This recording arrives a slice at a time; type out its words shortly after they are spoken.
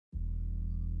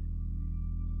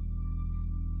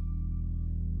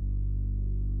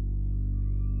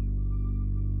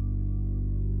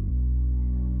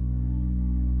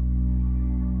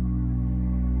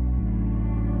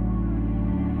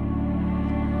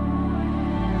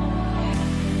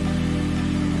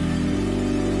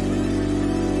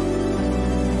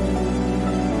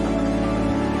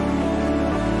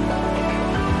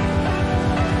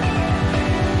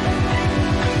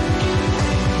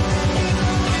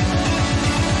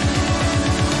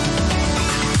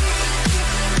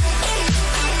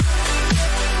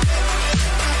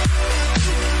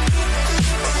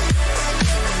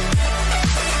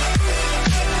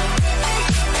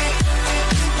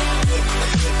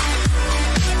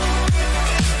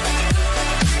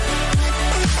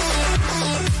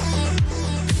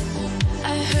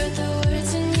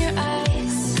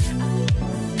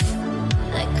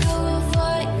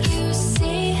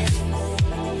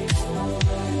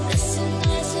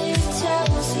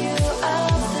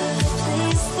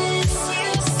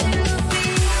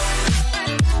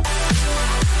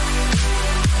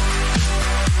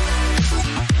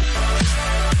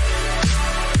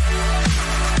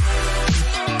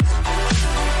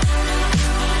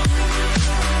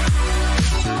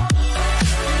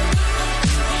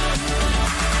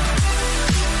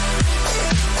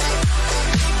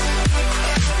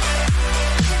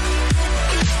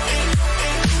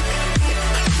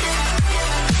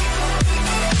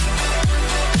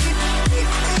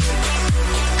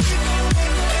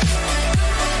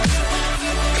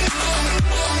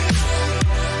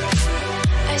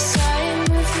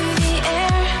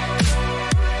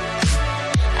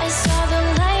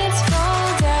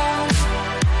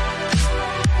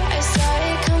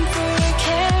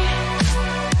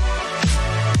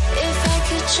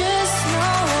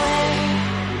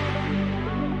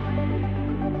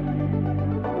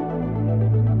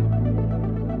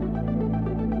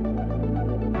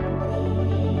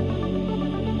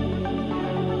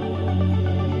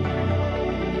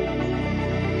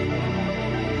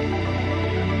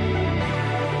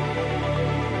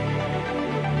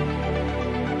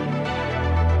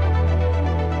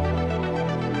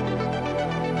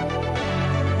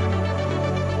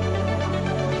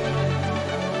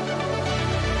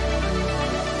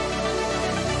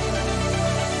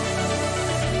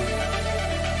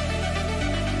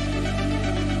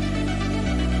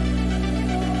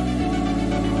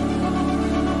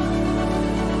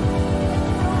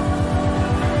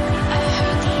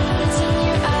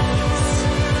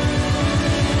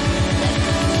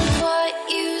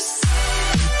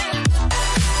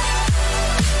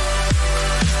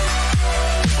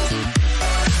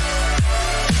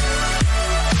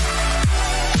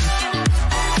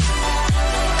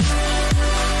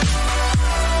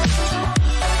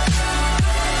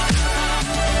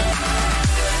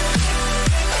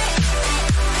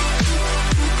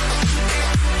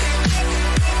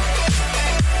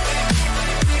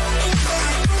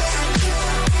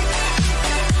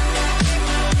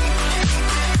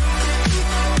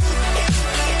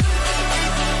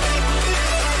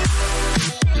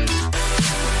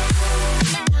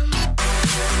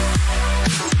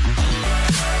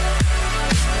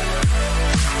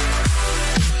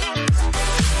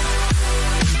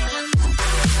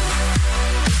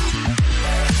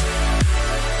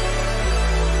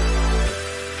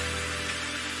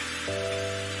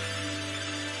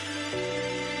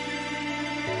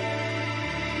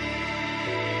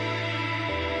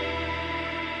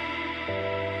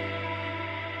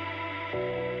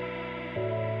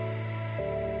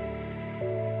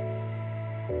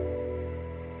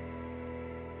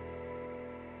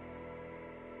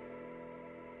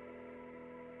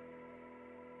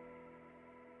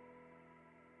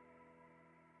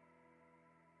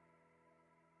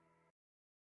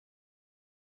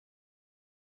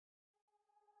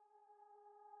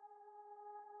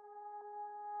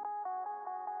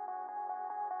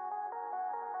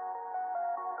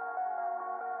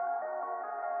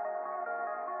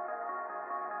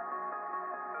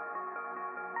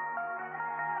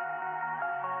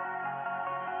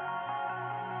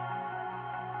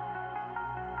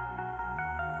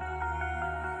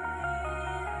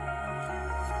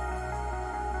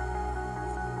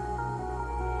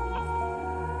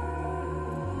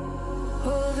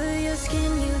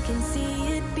can see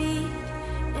it beat,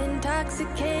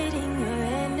 intoxicating your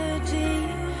energy.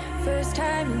 First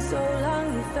time in so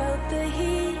long you felt the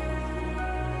heat,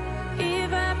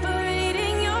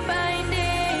 evaporating your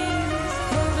bindings.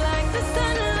 Move like the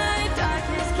sunlight,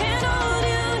 darkness can't hold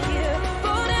you here.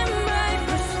 Bold and bright,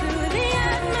 push through the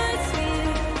atmosphere.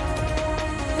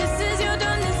 This is your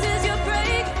dawn, this is your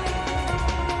break.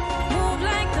 Move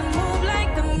like the, move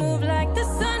like the, move like the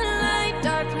sunlight,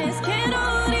 darkness can't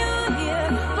hold you here.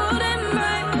 Bold and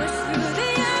bright, push through the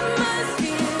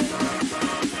atmosphere.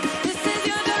 This is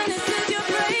your dawn, this is your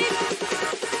break.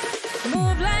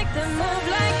 Move like the, move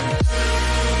like the.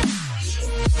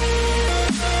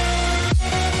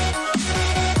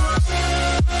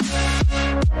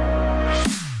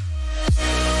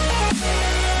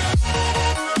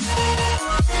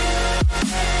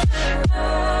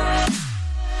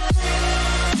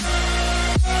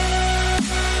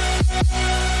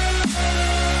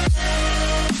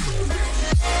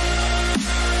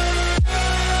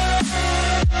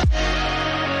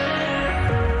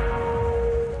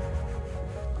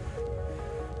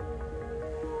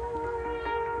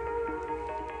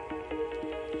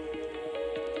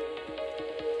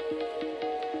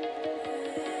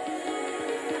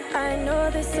 I know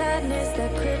the sadness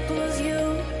that cripples you.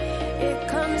 It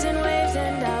comes in waves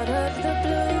and out of the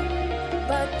blue.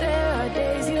 But there are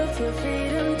days you feel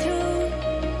freedom too.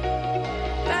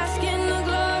 Bask in the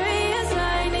glorious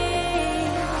lightning.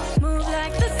 Move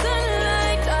like the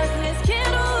sunlight, darkness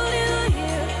can't hold you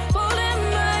here. Bold and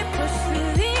bright, push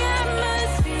through the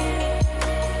atmosphere.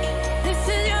 This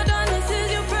is your dawn, this is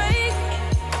your break.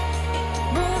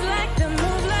 Move like the,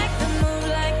 move like the, move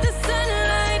like the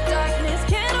sunlight, darkness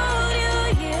can't hold you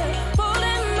here. Bold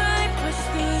and bright, push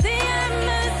through the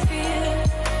atmosphere.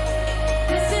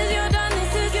 This is your dawn,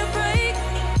 this is your break.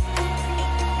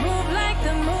 Move like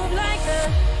the, move like the.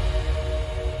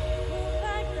 Move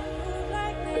like the, move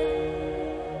like the.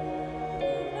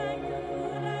 Move like the,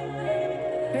 move like the.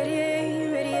 Radiate,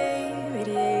 radiate,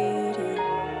 radiate.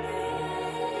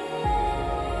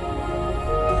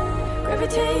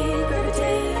 Gravitate,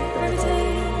 gravitate,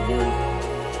 gravitate.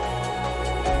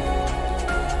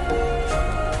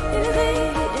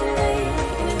 Innovate, innovate,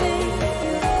 innovate.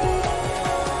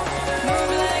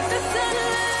 Move like the sun.